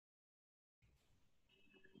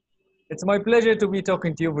It's my pleasure to be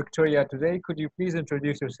talking to you, Victoria, today. Could you please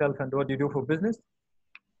introduce yourself and what you do for business?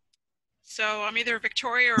 So I'm either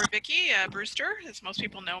Victoria or Vicky Brewster, as most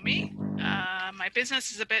people know me. My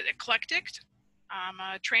business is a bit eclectic. I'm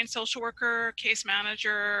a trained social worker, case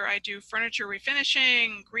manager. I do furniture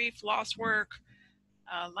refinishing, grief, loss work,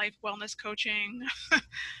 life wellness coaching.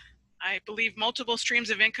 I believe multiple streams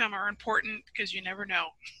of income are important because you never know.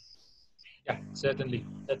 Yeah, certainly.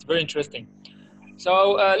 That's very interesting.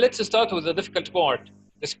 So let's start with the difficult part.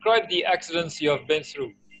 Describe the accidents you have been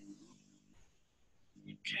through.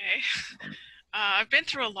 Okay. I've been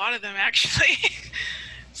through a lot of them, actually.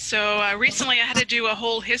 So recently I had to do a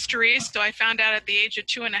whole history. So I found out at the age of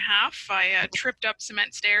 2.5, I tripped up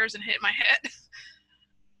cement stairs and hit my head.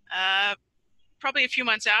 Probably a few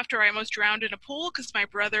months after, I almost drowned in a pool because my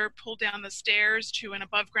brother pulled down the stairs to an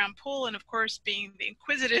above ground pool. And of course, being the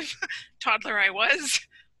inquisitive toddler I was,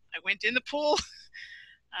 I went in the pool.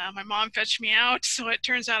 My mom fetched me out. So it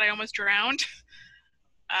turns out I almost drowned.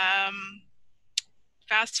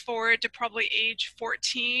 Fast forward to probably age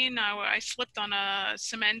 14, I slipped on a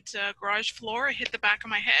cement garage floor. I hit the back of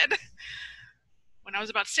my head. When I was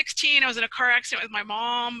about 16, I was in a car accident with my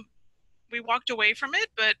mom. We walked away from it,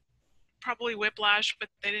 but probably whiplash, but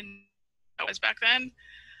they didn't know what it was back then.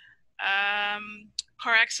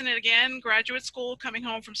 Car accident again, graduate school, coming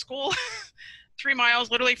home from school. 3 miles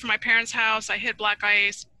literally from my parents' house. I hit black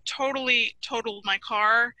ice, totally totaled my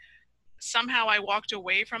car. Somehow I walked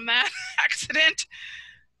away from that accident.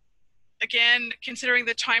 Again, considering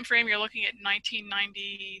the time frame, you're looking at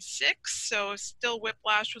 1996, so still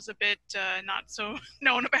whiplash was a bit not so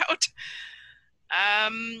known about.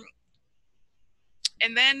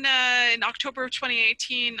 And then in October of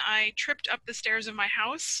 2018, I tripped up the stairs of my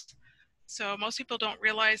house. So most people don't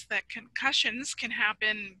realize that concussions can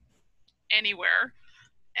happen anywhere.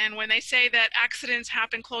 And when they say that accidents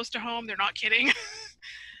happen close to home, they're not kidding.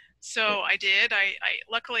 So I did.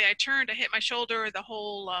 Luckily I turned, I hit my shoulder, the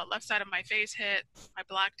whole left side of my face hit. I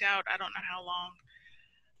blacked out. I don't know how long.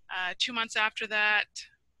 2 months after that,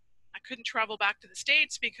 I couldn't travel back to the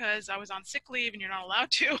States because I was on sick leave and you're not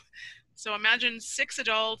allowed to. So imagine 6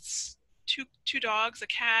 adults, two dogs, a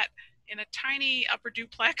cat in a tiny upper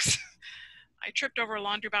duplex. I tripped over a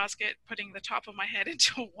laundry basket, putting the top of my head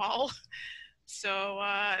into a wall. So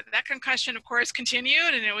that concussion, of course,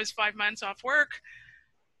 continued, and it was 5 months off work.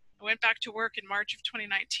 I went back to work in March of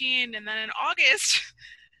 2019, and then in August,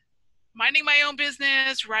 minding my own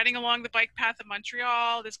business, riding along the bike path of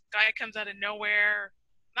Montreal, this guy comes out of nowhere.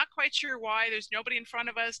 Not quite sure why. There's nobody in front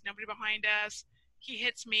of us, nobody behind us. He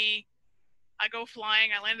hits me. I go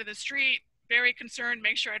flying. I land in the street, very concerned,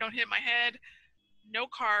 make sure I don't hit my head. No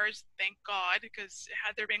cars, thank God, because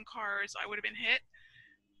had there been cars, I would have been hit.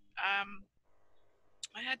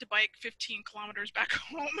 I had to bike 15 kilometers back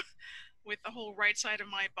home with the whole right side of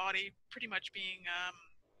my body pretty much being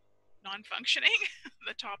non-functioning,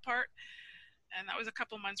 the top part. And that was a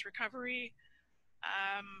couple months recovery.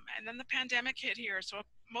 And then the pandemic hit here. So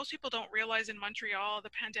most people don't realize in Montreal,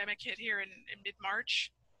 the pandemic hit here in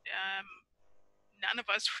mid-March. None of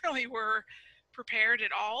us really were prepared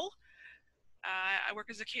at all. I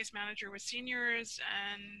work as a case manager with seniors,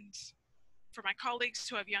 and for my colleagues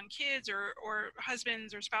who have young kids or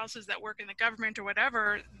husbands or spouses that work in the government or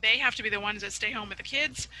whatever, they have to be the ones that stay home with the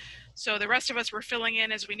kids. So the rest of us were filling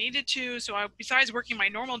in as we needed to. So besides working my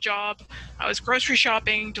normal job, I was grocery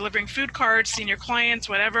shopping, delivering food cards, senior clients,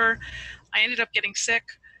 whatever. I ended up getting sick,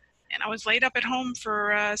 and I was laid up at home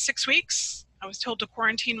for 6 weeks. I was told to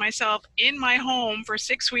quarantine myself in my home for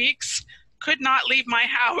 6 weeks, could not leave my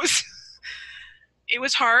house. It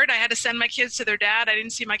was hard. I had to send my kids to their dad. I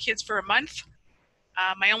didn't see my kids for a month.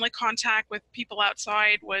 My only contact with people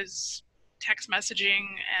outside was text messaging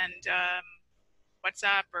and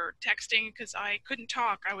WhatsApp or texting, because I couldn't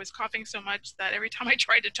talk. I was coughing so much that every time I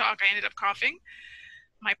tried to talk, I ended up coughing.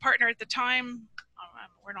 My partner at the time,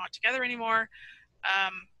 we're not together anymore,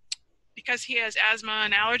 because he has asthma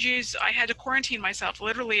and allergies, I had to quarantine myself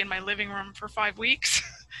literally in my living room for 5 weeks.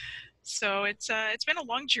 So it's been a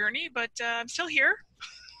long journey, but I'm still here.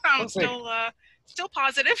 I'm still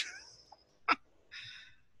positive.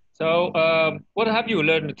 So what have you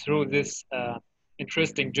learned through this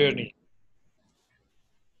interesting journey?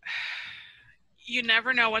 You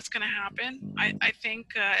never know what's going to happen. I think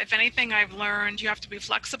if anything I've learned, you have to be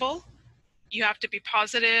flexible. You have to be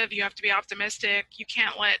positive. You have to be optimistic. You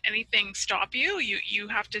can't let anything stop you. You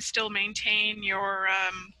have to still maintain your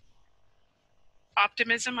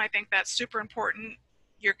optimism. I think that's super important.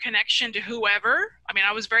 Your connection to whoever. I mean,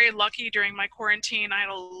 I was very lucky during my quarantine. I had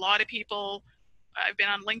a lot of people I've been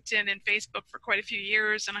on LinkedIn and Facebook for quite a few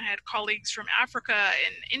years, and I had colleagues from Africa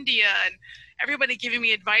and India and everybody giving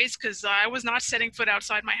me advice because I was not setting foot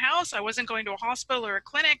outside my house. I wasn't going to a hospital or a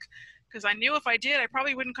clinic because I knew if I did, I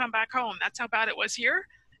probably wouldn't come back home. That's how bad it was here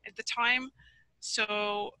at the time.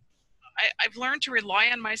 So I've learned to rely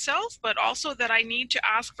on myself, but also that I need to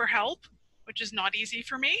ask for help, which is not easy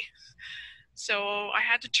for me. So I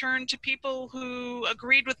had to turn to people who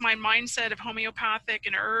agreed with my mindset of homeopathic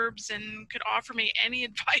and herbs and could offer me any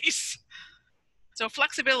advice. So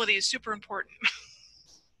flexibility is super important.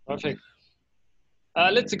 Perfect.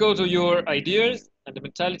 Let's go to your ideas and the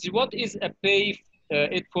mentality. What is a pay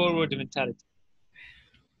it forward mentality?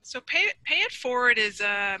 So pay it forward is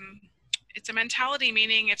it's a mentality,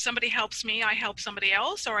 meaning if somebody helps me, I help somebody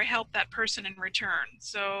else, or I help that person in return.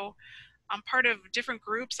 So I'm part of different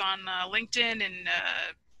groups on LinkedIn and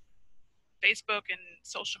Facebook and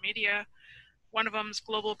social media. One of them is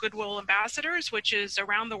Global Goodwill Ambassadors, which is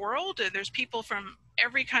around the world. There's people from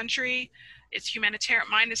every country. It's humanitarian.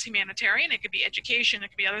 Mine is humanitarian. It could be education. It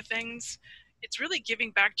could be other things. It's really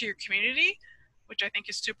giving back to your community, which I think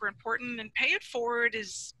is super important. And pay it forward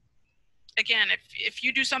is, again, if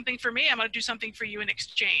you do something for me, I'm going to do something for you in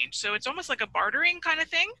exchange. So it's almost like a bartering kind of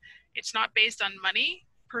thing. It's not based on money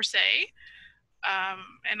per se.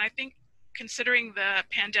 And I think considering the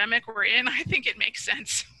pandemic we're in, I think it makes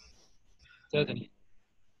sense. Certainly.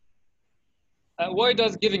 Why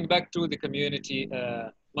does giving back to the community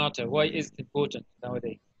matter? Why is it important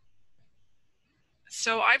nowadays?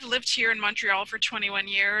 So I've lived here in Montreal for 21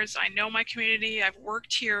 years. I know my community. I've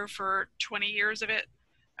worked here for 20 years of it.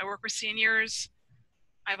 I work with seniors.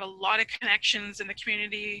 I have a lot of connections in the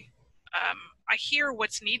community. I hear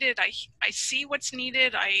what's needed. I see what's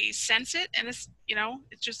needed. I sense it. And it's,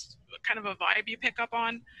 it's just kind of a vibe you pick up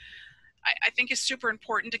on. I think it's super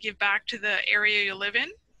important to give back to the area you live in.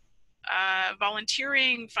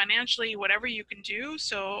 Volunteering, financially, whatever you can do.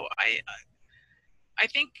 So I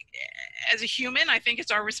think as a human, I think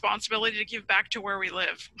it's our responsibility to give back to where we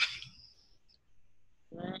live.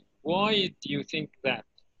 Why do you think that?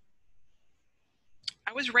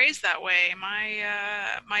 I was raised that way.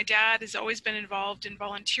 My dad has always been involved in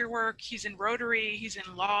volunteer work. He's in Rotary, he's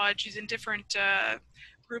in Lodge, he's in different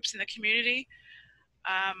groups in the community.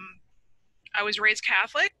 I was raised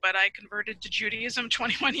Catholic, but I converted to Judaism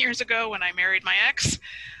 21 years ago when I married my ex.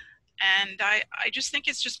 And I just think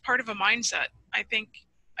it's just part of a mindset. I think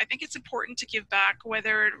it's important to give back,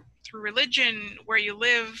 whether through religion, where you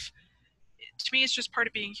live. To me, it's just part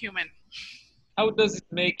of being human. How does it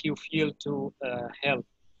make you feel to help,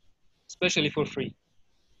 especially for free?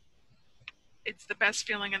 It's the best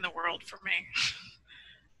feeling in the world for me.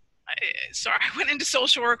 I went into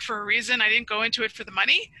social work for a reason. I didn't go into it for the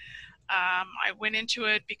money. I went into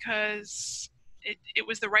it because it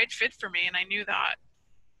was the right fit for me, and I knew that.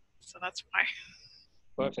 So that's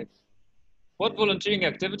why. Perfect. What volunteering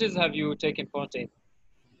activities have you taken part in?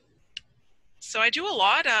 So I do a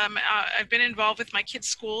lot. I've been involved with my kids'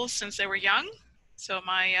 schools since they were young. So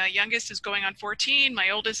my youngest is going on 14.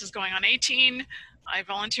 My oldest is going on 18. I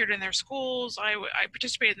volunteered in their schools. I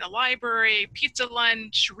participated in the library, pizza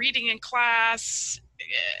lunch, reading in class,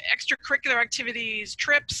 extracurricular activities,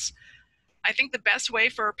 trips. I think the best way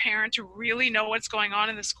for a parent to really know what's going on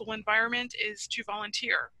in the school environment is to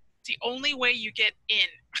volunteer. It's the only way you get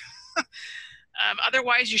in.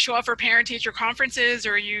 Otherwise, you show up for parent-teacher conferences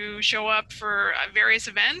or you show up for various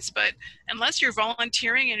events, but unless you're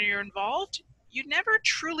volunteering and you're involved, you never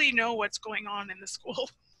truly know what's going on in the school.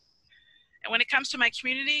 And when it comes to my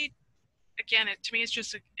community, again, to me, it's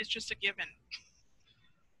just a given.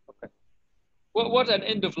 Okay. What an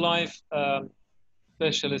end-of-life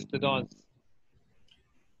specialist does?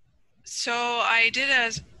 So I did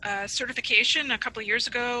a certification a couple of years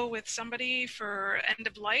ago with somebody for end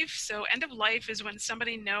of life. So end of life is when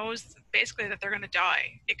somebody knows basically that they're going to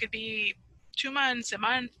die. It could be 2 months, a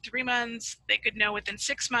month, 3 months. They could know within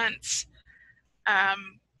 6 months.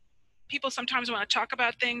 People sometimes want to talk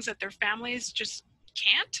about things that their families just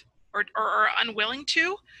can't or are unwilling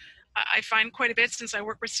to. I find quite a bit since I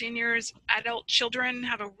work with seniors, adult children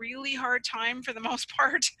have a really hard time for the most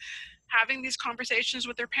part having these conversations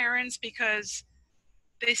with their parents because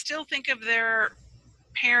they still think of their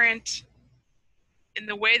parent in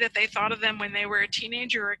the way that they thought of them when they were a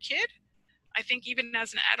teenager or a kid. I think even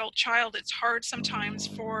as an adult child, it's hard sometimes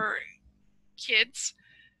for kids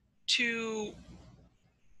to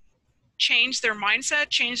change their mindset,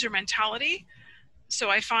 change their mentality. So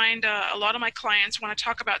I find a lot of my clients want to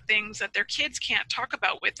talk about things that their kids can't talk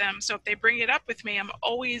about with them. So if they bring it up with me, I'm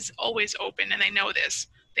always open, and they know this.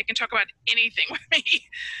 They can talk about anything with me.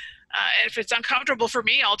 If it's uncomfortable for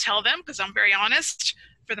me, I'll tell them because I'm very honest.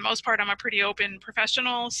 For the most part, I'm a pretty open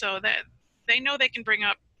professional, so that they know they can bring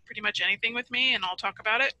up pretty much anything with me and I'll talk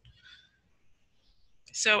about it.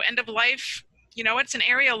 So end of life, it's an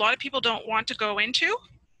area a lot of people don't want to go into.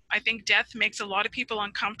 I think death makes a lot of people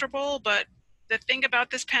uncomfortable, but the thing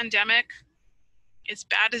about this pandemic, as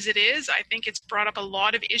bad as it is, I think it's brought up a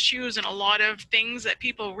lot of issues and a lot of things that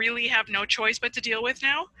people really have no choice but to deal with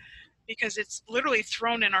now, because it's literally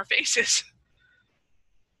thrown in our faces.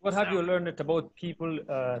 What have you learned about people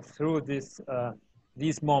through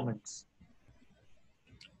these moments?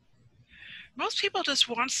 Most people just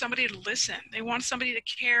want somebody to listen. They want somebody to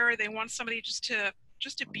care. They want somebody just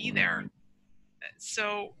to be there.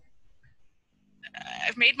 So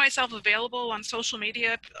I've made myself available on social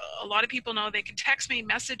media. A lot of people know they can text me,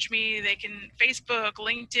 message me, they can Facebook,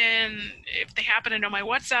 LinkedIn. If they happen to know my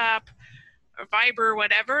WhatsApp or Viber,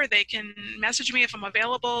 whatever, they can message me if I'm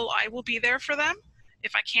available. I will be there for them.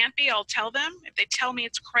 If I can't be, I'll tell them. If they tell me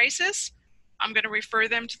it's a crisis, I'm going to refer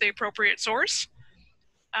them to the appropriate source.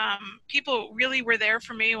 People really were there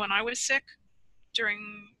for me when I was sick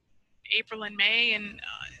during April and May, and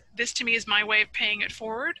this to me is my way of paying it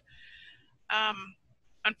forward.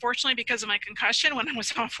 Unfortunately, because of my concussion, when I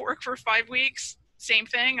was off work for 5 weeks, same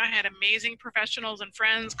thing. I had amazing professionals and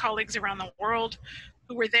friends, colleagues around the world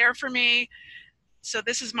who were there for me. So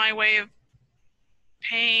this is my way of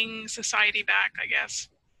paying society back, I guess.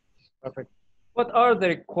 Perfect. What are the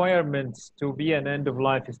requirements to be an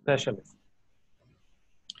end-of-life specialist?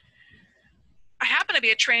 I happen to be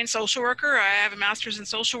a trained social worker. I have a master's in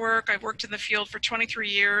social work. I've worked in the field for 23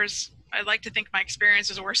 years. I like to think my experience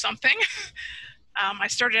is worth something. I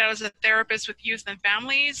started out as a therapist with youth and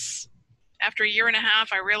families. After a year and a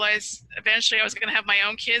half, I realized eventually I was going to have my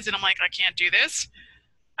own kids, and I'm like, I can't do this.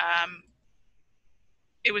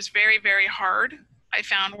 It was very, very hard. I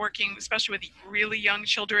found working, especially with really young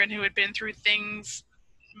children who had been through things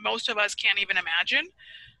most of us can't even imagine.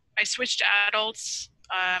 I switched to adults.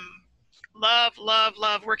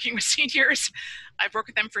 Love working with seniors. I've worked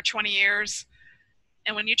with them for 20 years.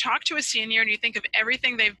 And when you talk to a senior and you think of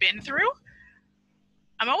everything they've been through,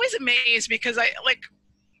 I'm always amazed because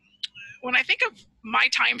when I think of my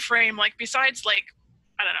time frame, besides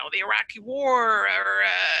I don't know, the Iraqi war or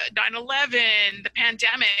 9/11, the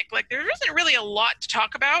pandemic, there isn't really a lot to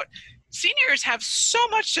talk about. Seniors have so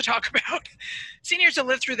much to talk about. Seniors have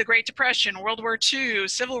lived through the Great Depression, World War II,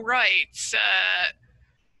 civil rights,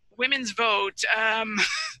 women's vote,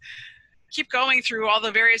 keep going through all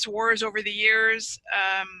the various wars over the years,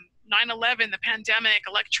 9/11, the pandemic,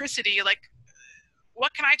 electricity.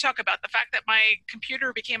 What can I talk about? The fact that my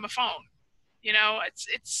computer became a phone.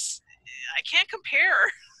 It's I can't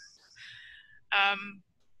compare. I'm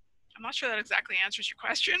not sure that exactly answers your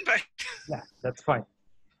question, but yeah, that's fine.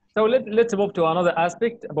 So let's move to another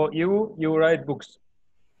aspect about you. You write books.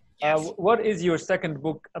 yes. What is your second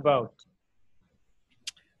book about?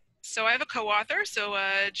 So I have a co-author. So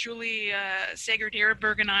Julie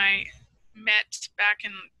Sager-Dierberg and I met back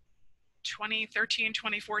in 2013,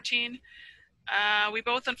 2014. We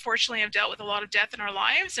both unfortunately have dealt with a lot of death in our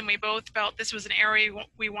lives, and we both felt this was an area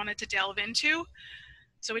we wanted to delve into.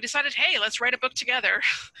 So we decided, hey, let's write a book together.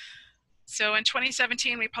 So in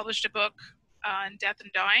 2017, we published a book on death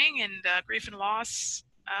and dying and grief and loss.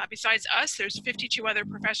 Besides us, there's 52 other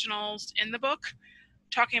professionals in the book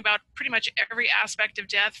talking about pretty much every aspect of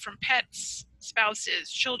death, from pets,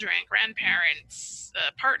 spouses, children, grandparents,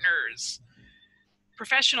 partners,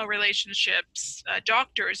 professional relationships,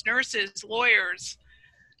 doctors, nurses, lawyers.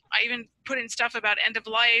 I even put in stuff about end of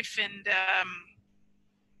life and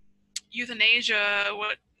euthanasia.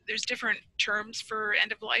 There's different terms for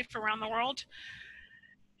end of life around the world.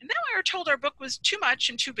 And then we were told our book was too much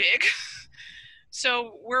and too big.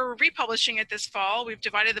 So we're republishing it this fall. We've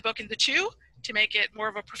divided the book into two to make it more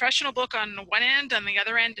of a professional book on one end. On the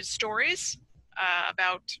other end is stories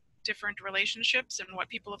about different relationships and what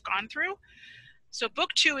people have gone through. So book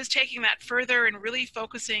two is taking that further and really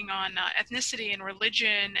focusing on ethnicity and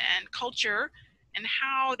religion and culture and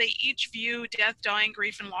how they each view death, dying,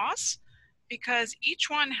 grief, and loss, because each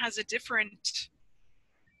one has a different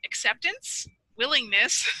acceptance,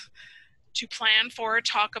 willingness to plan for,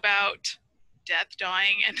 talk about death,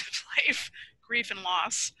 dying, end of life, grief, and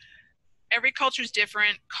loss. Every culture is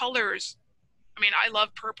different. Colors. I mean, I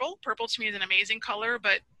love purple. Purple to me is an amazing color,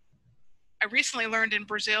 but I recently learned in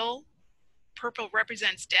Brazil, purple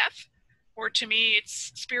represents death, or to me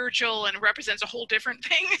it's spiritual and represents a whole different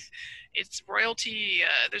thing. It's royalty.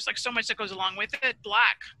 There's so much that goes along with it.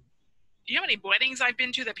 Black. Do you know how many weddings I've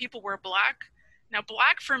been to that people wear black? Now,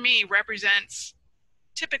 black for me represents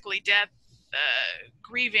typically death,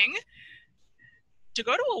 grieving, to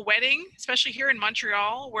go to a wedding, especially here in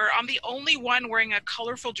Montreal, where I'm the only one wearing a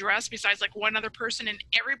colorful dress besides like one other person and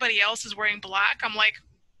everybody else is wearing black. I'm like,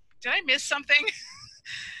 did I miss something?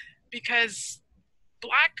 Because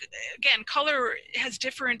black, again, color has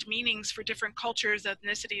different meanings for different cultures,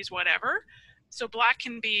 ethnicities, whatever. So black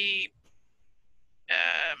can be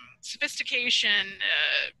sophistication,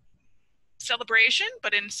 celebration,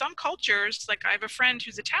 but in some cultures, like I have a friend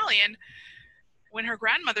who's Italian, when her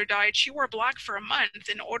grandmother died, she wore black for a month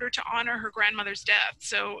in order to honor her grandmother's death.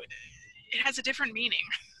 So it has a different meaning.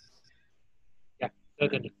 Yeah,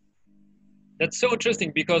 certainly. That's so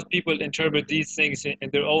interesting because people interpret these things in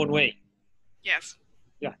their own way. Yes.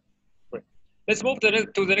 Yeah, great. Let's move to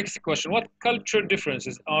the next question. What cultural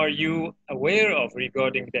differences are you aware of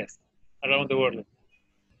regarding death around the world?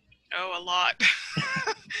 Oh, a lot.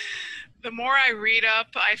 The more I read up,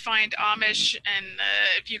 I find Amish, and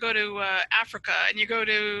if you go to Africa, and you go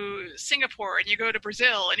to Singapore, and you go to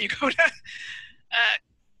Brazil, and you go to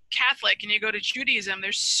Catholic, and you go to Judaism,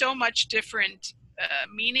 there's so much different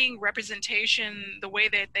meaning, representation, the way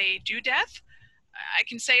that they do death. I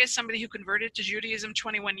can say, as somebody who converted to Judaism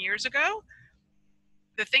 21 years ago,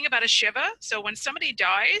 the thing about a shiva, so when somebody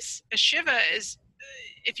dies, a shiva is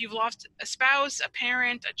if you've lost a spouse, a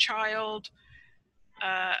parent, a child,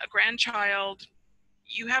 a grandchild,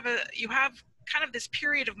 you have kind of this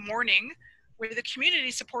period of mourning where the community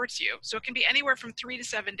supports you. So it can be anywhere from 3 to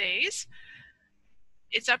 7 days.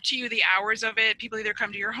 It's up to you the hours of it. People either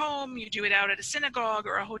come to your home, you do it out at a synagogue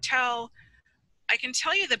or a hotel. I can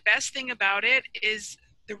tell you the best thing about it is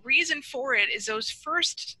the reason for it is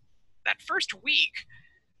that first week,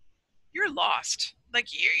 you're lost. Like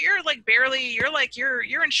you're like barely,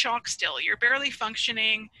 you're in shock still. You're barely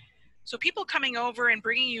functioning. So people coming over and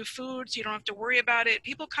bringing you food so you don't have to worry about it.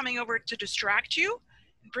 People coming over to distract you,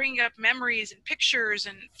 and bringing up memories and pictures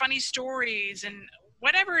and funny stories and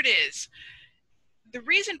whatever it is. The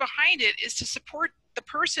reason behind it is to support the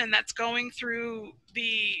person that's going through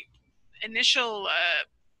the initial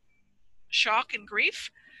shock and grief.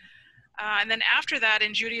 And then after that,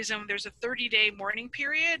 in Judaism, there's a 30-day mourning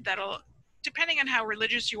period that'll, depending on how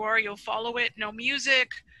religious you are, you'll follow it. No music,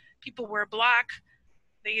 people wear black.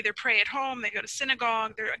 They either pray at home, they go to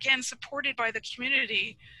synagogue. They're, again, supported by the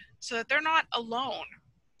community so that they're not alone.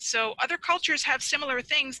 So other cultures have similar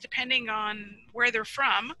things depending on where they're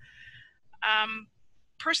from.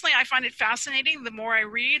 Personally, I find it fascinating the more I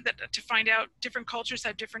read that to find out different cultures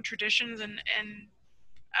have different traditions, and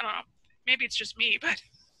I don't know, maybe it's just me, but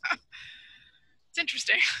it's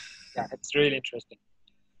interesting. Yeah, it's really interesting.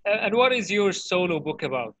 And what is your solo book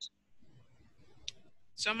about?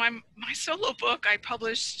 So my solo book, I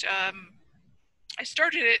published, I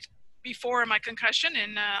started it before my concussion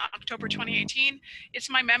in October 2018. It's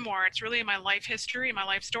my memoir. It's really my life history, my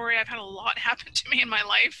life story. I've had a lot happen to me in my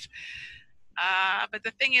life. But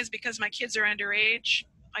the thing is, because my kids are underage,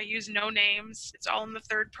 I use no names. It's all in the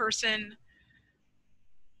third person.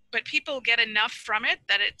 But people get enough from it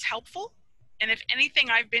that it's helpful. And if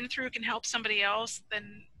anything I've been through can help somebody else,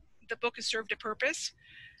 then the book has served a purpose.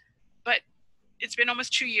 But it's been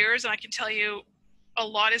almost 2 years, and I can tell you a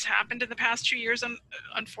lot has happened in the past 2 years,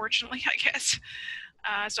 unfortunately, I guess.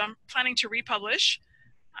 So I'm planning to republish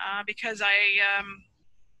because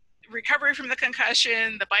recovery from the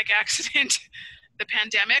concussion, the bike accident, the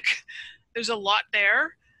pandemic, there's a lot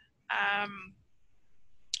there.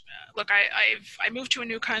 Look, I moved to a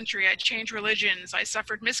new country. I changed religions. I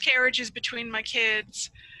suffered miscarriages between my kids.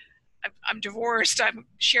 I'm divorced. I'm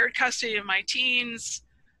shared custody of my teens.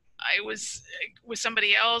 I was with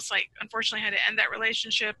somebody else. I unfortunately had to end that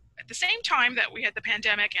relationship at the same time that we had the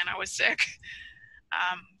pandemic and I was sick.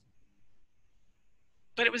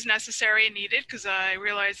 But it was necessary and needed because I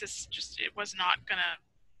realized it was not gonna,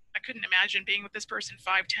 I couldn't imagine being with this person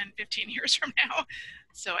 5, 10, 15 years from now.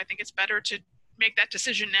 So I think it's better to make that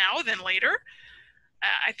decision now than later.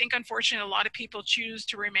 I think unfortunately a lot of people choose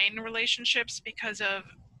to remain in relationships because of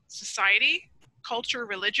society, culture,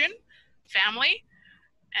 religion, family.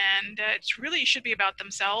 And it really should be about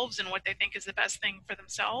themselves and what they think is the best thing for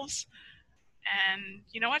themselves. And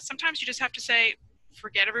you know what? Sometimes you just have to say,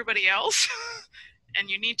 forget everybody else, and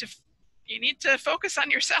you need to focus on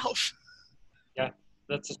yourself. Yeah,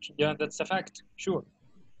 that's a fact. Sure.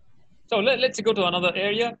 So let's go to another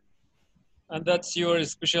area, and that's your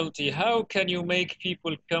specialty. How can you make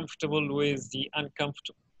people comfortable with the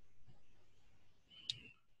uncomfortable?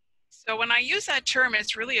 So when I use that term,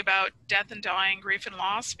 it's really about death and dying, grief and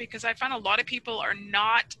loss, because I find a lot of people are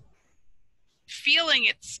not feeling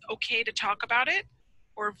it's okay to talk about it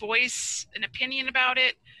or voice an opinion about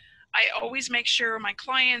it. I always make sure my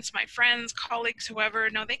clients, my friends, colleagues, whoever,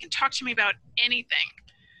 know they can talk to me about anything.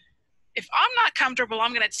 If I'm not comfortable,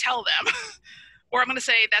 I'm going to tell them. Or I'm going to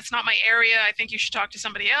say, that's not my area. I think you should talk to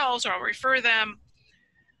somebody else, or I'll refer them.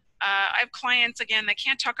 I have clients, again, they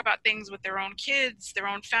can't talk about things with their own kids, their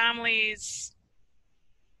own families.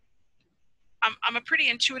 I'm a pretty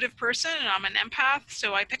intuitive person, and I'm an empath,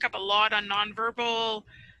 so I pick up a lot on nonverbal.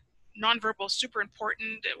 Nonverbal is super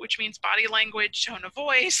important, which means body language, tone of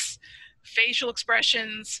voice, facial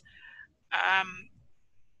expressions.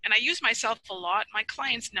 And I use myself a lot. My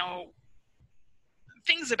clients know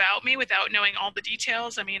things about me without knowing all the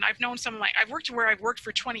details. I mean, I've known I've worked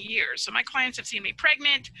for 20 years. So my clients have seen me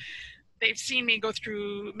pregnant. They've seen me go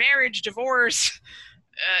through marriage, divorce,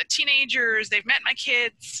 teenagers. They've met my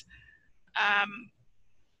kids,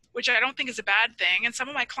 which I don't think is a bad thing. And some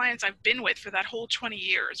of my clients I've been with for that whole 20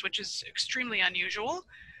 years, which is extremely unusual.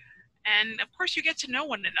 And of course, you get to know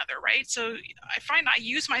one another, right? So I find I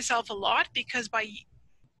use myself a lot because by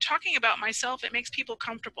talking about myself, it makes people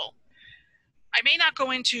comfortable. I may not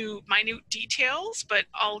go into minute details, but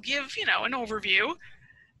I'll give, an overview,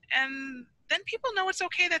 and then people know it's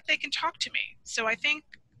okay that they can talk to me. So I think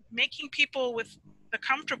making people with the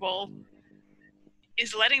comfortable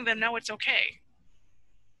is letting them know it's okay.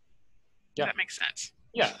 Yeah. If that makes sense.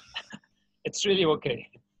 Yeah, it's really okay.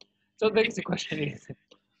 So the next question is,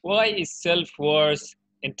 why is self-worth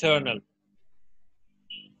internal?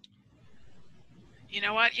 You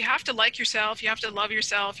know what? You have to like yourself. You have to love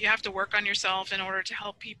yourself. You have to work on yourself in order to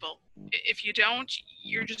help people. If you don't,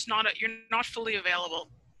 you're not fully available.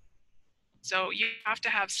 So you have to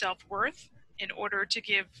have self-worth in order to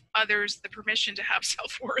give others the permission to have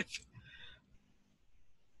self-worth.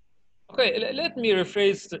 Okay, let me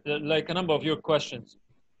rephrase like a number of your questions.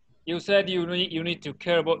 You said you need to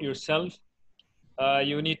care about yourself.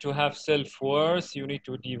 You need to have self-worth. You need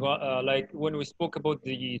to like when we spoke about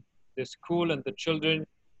the school and the children,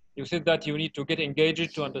 you said that you need to get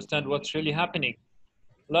engaged to understand what's really happening.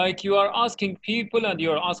 Like you are asking people and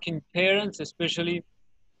you're asking parents especially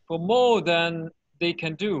for more than they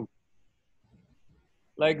can do.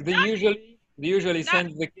 Like they usually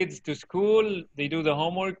send the kids to school, they do the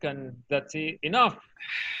homework, and that's enough.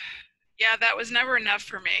 Yeah, that was never enough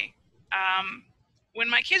for me. When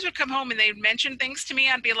my kids would come home and they'd mention things to me,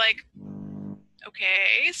 I'd be like,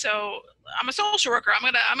 okay, so I'm a social worker.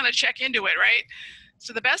 I'm gonna check into it, right?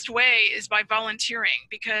 So the best way is by volunteering,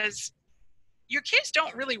 because your kids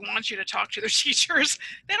don't really want you to talk to their teachers.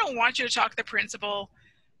 They don't want you to talk to the principal.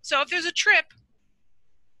 So if there's a trip,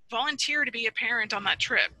 volunteer to be a parent on that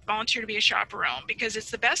trip. Volunteer to be a chaperone, because it's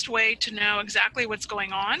the best way to know exactly what's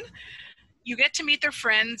going on. You get to meet their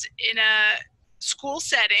friends in a school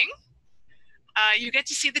setting. You get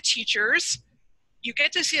to see the teachers. You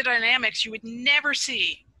get to see the dynamics you would never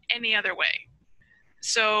see any other way.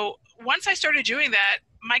 So once I started doing that,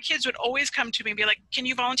 my kids would always come to me and be like, can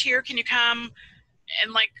you volunteer? Can you come?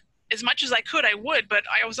 And like, as much as I could, I would, but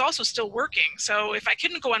I was also still working. So if I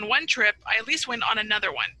couldn't go on one trip, I at least went on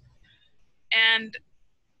another one. And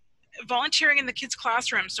volunteering in the kids'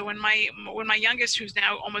 classroom. So when my youngest, who's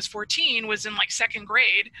now almost 14, was in like second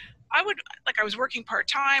grade, I was working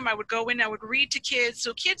part-time. I would go in, I would read to kids.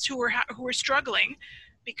 So kids who were struggling,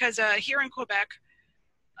 because here in Quebec,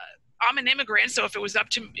 I'm an immigrant. So if it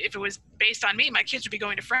was based on me, my kids would be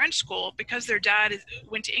going to French school. Because their dad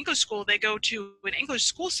went to English school, they go to an English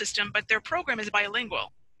school system, but their program is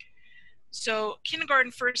bilingual. So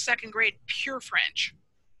kindergarten, first, second grade, pure French.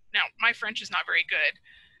 Now, my French is not very good.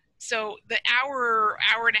 So the hour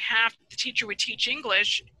and a half the teacher would teach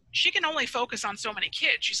English, she can only focus on so many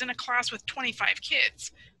kids. She's in a class with 25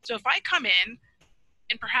 kids. So if I come in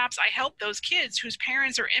and perhaps I help those kids whose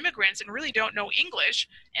parents are immigrants and really don't know English,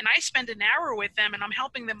 and I spend an hour with them and I'm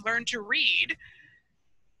helping them learn to read,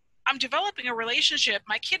 I'm developing a relationship.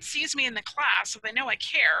 My kid sees me in the class, so they know I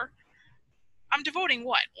care. I'm devoting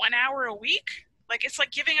 1 hour a week? Like, it's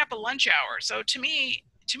like giving up a lunch hour. So to me,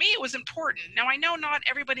 it was important. Now, I know not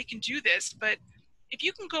everybody can do this, but if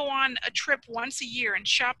you can go on a trip once a year and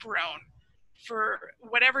chaperone for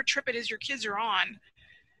whatever trip it is your kids are on,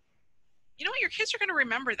 you know what? Your kids are going to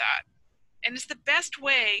remember that. And it's the best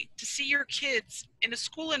way to see your kids in a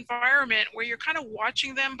school environment where you're kind of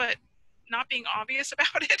watching them, but not being obvious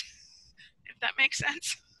about it, if that makes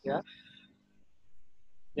sense. Yeah.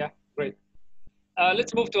 Yeah, great.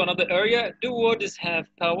 Let's move to another area. Do words have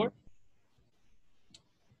power?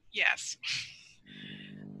 Yes.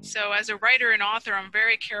 So as a writer and author, I'm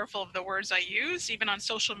very careful of the words I use. Even on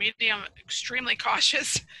social media, I'm extremely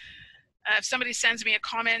cautious. If somebody sends me a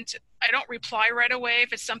comment, I don't reply right away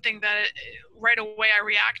if it's something that right away I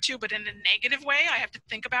react to, but in a negative way, I have to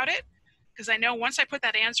think about it, because I know once I put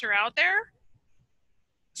that answer out there,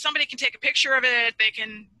 somebody can take a picture of it. They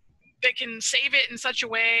can save it in such a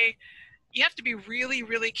way. You have to be really,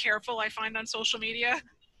 really careful, I find, on social media.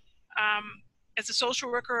 As a social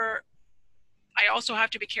worker, I also have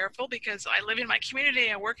to be careful because I live in my community,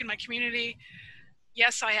 I work in my community.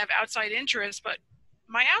 Yes, I have outside interests, but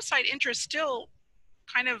my outside interests still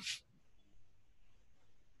kind of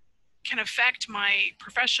can affect my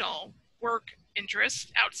professional work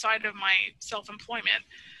interests outside of my self-employment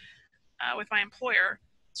with my employer.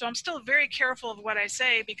 So I'm still very careful of what I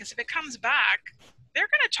say, because if it comes back, they're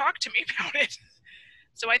going to talk to me about it.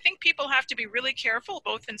 So I think people have to be really careful,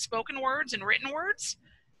 both in spoken words and written words.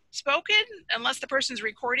 Spoken, unless the person's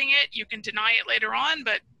recording it, you can deny it later on,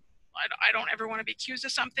 but I don't ever want to be accused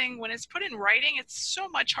of something. When it's put in writing, it's so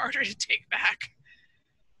much harder to take back.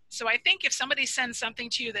 So I think if somebody sends something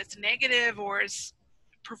to you that's negative or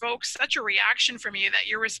provokes such a reaction from you that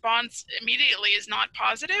your response immediately is not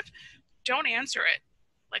positive, don't answer it.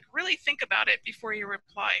 Like, really think about it before you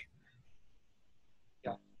reply.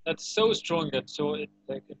 Yeah, that's so strong. That's so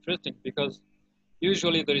like interesting, because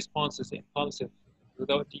usually the response is impulsive,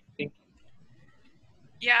 without deep thinking.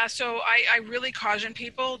 Yeah, so I really caution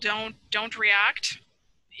people, don't react.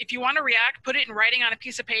 If you want to react, put it in writing on a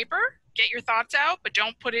piece of paper, get your thoughts out, but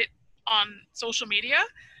don't put it on social media.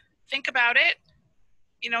 Think about it.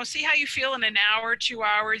 See how you feel in an hour, 2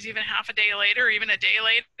 hours, even half a day later, or even a day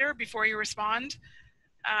later before you respond.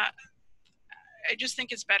 I just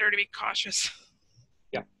think it's better to be cautious.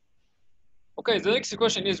 Yeah. Okay, the next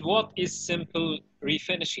question is, what is simple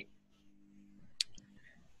refinishing?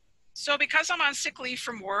 So because I'm on sick leave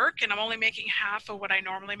from work and I'm only making half of what I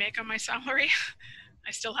normally make on my salary,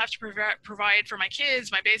 I still have to provide for my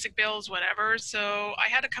kids, my basic bills, whatever. So I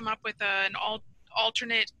had to come up with an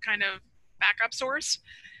alternate kind of backup source.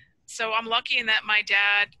 So I'm lucky in that my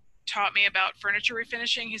dad taught me about furniture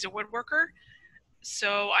refinishing. He's a woodworker.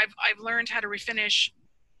 So I've learned how to refinish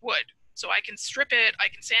wood. So I can strip it, I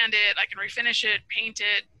can sand it, I can refinish it, paint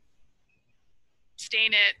it,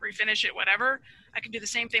 stain it, refinish it, whatever. I can do the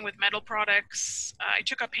same thing with metal products. I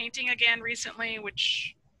took up painting again recently,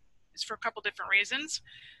 which is for a couple different reasons.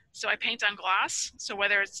 So I paint on glass. So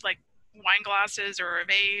whether it's like wine glasses or a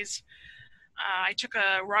vase, I took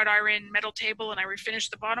a wrought iron metal table and I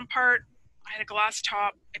refinished the bottom part. I had a glass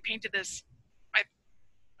top. I painted this. I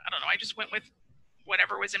don't know. I just went with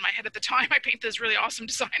whatever was in my head at the time. I painted this really awesome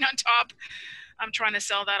design on top. I'm trying to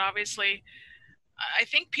sell that, obviously. I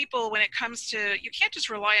think people, when it comes to, you can't just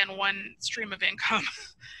rely on one stream of income.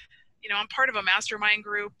 I'm part of a mastermind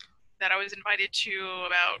group that I was invited to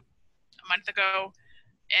about a month ago.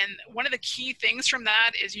 And one of the key things from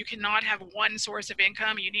that is you cannot have one source of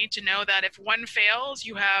income. You need to know that if one fails,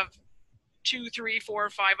 you have 2, 3, 4,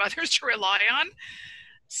 5 others to rely on.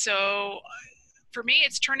 So for me,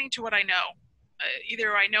 it's turning to what I know.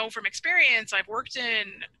 Either I know from experience, I've worked in,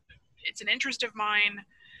 it's an interest of mine.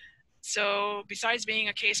 So besides being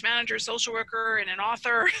a case manager, social worker, and an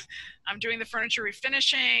author, I'm doing the furniture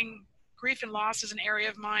refinishing. Grief and loss is an area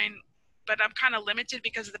of mine, but I'm kind of limited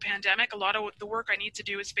because of the pandemic. A lot of the work I need to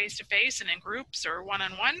do is face-to-face and in groups or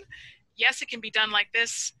one-on-one. Yes, it can be done like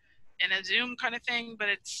this in a Zoom kind of thing, but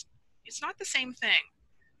it's not the same thing.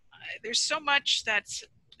 There's so much that's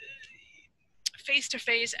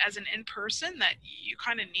face-to-face as an in-person that you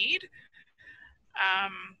kind of need.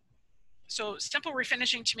 So simple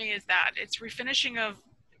refinishing to me is that it's refurbishing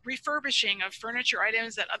of furniture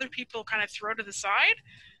items that other people kind of throw to the side.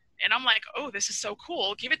 And I'm like, oh, this is so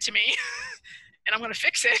cool. Give it to me. And I'm going to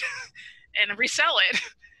fix it and resell it.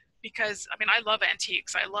 Because I love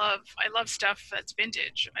antiques. I love stuff that's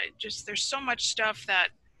vintage. There's so much stuff that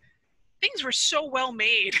things were so well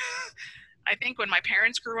made. I think when my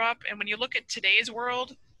parents grew up, and when you look at today's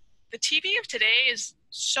world, the TV of today is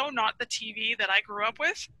so not the TV that I grew up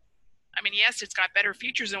with. Yes, it's got better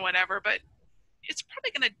features and whatever, but it's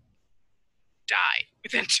probably going to die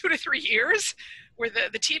within 2 to 3 years, where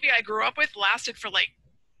the TV I grew up with lasted for like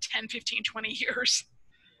 10, 15, 20 years.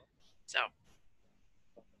 So.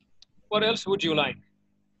 What else would you like?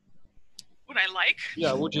 Would I like?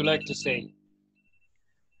 Yeah, would you like to say?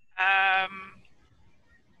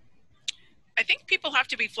 I think people have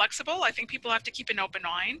to be flexible. I think people have to keep an open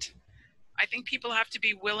mind. I think people have to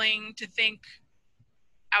be willing to think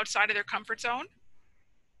outside of their comfort zone.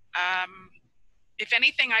 If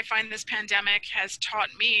anything, I find this pandemic has taught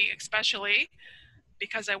me, especially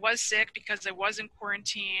because I was sick, because I was in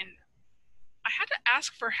quarantine, I had to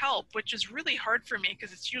ask for help, which is really hard for me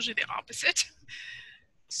because it's usually the opposite.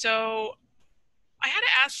 So I had to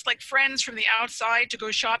ask like friends from the outside to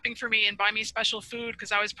go shopping for me and buy me special food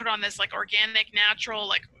because I was put on this like organic, natural,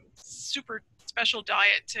 like super special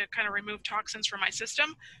diet to kind of remove toxins from my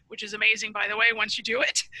system, which is amazing, by the way. Once you do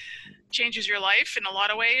it, changes your life in a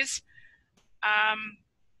lot of ways.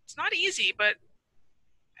 It's not easy, but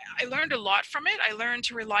I learned a lot from it. I learned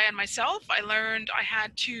to rely on myself. I learned I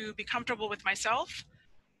had to be comfortable with myself.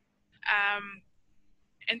 Um,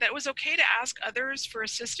 and that it was okay to ask others for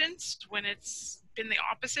assistance when it's been the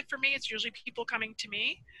opposite for me. It's usually people coming to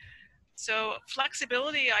me. So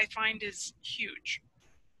flexibility, I find, is huge.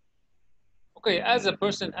 Okay, as a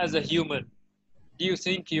person, as a human, do you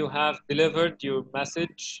think you have delivered your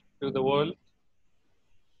message to the world?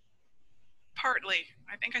 Partly,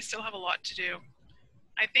 I think I still have a lot to do.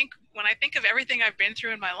 I think when I think of everything I've been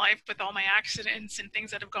through in my life with all my accidents and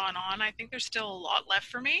things that have gone on, I think there's still a lot left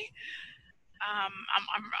for me.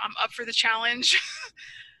 I'm up for the challenge.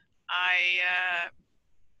 I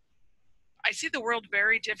I see the world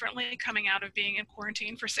very differently coming out of being in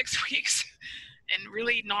quarantine for 6 weeks and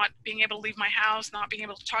really not being able to leave my house, not being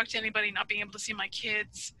able to talk to anybody, not being able to see my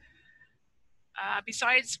kids.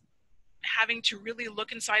 Besides having to really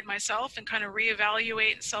look inside myself and kind of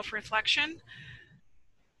reevaluate and self-reflection,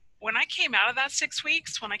 when I came out of that 6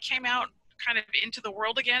 weeks, when I came out kind of into the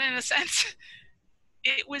world again in a sense,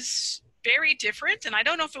 it was very different. And I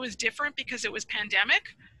don't know if it was different because it was pandemic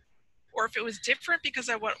or if it was different because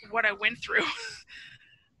of what I went through.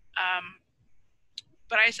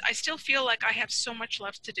 But I still feel like I have so much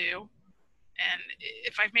left to do. And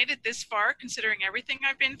if I've made it this far, considering everything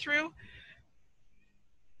I've been through,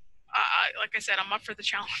 like I said, I'm up for the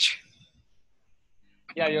challenge.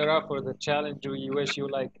 Yeah, you're up for the challenge. We wish you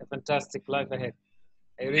like a fantastic life ahead.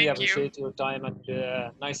 I really Thank you. appreciate your time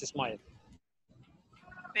and nice smile.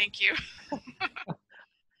 Thank you.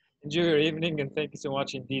 Enjoy your evening and thank you so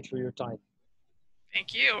much indeed for your time.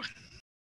 Thank you.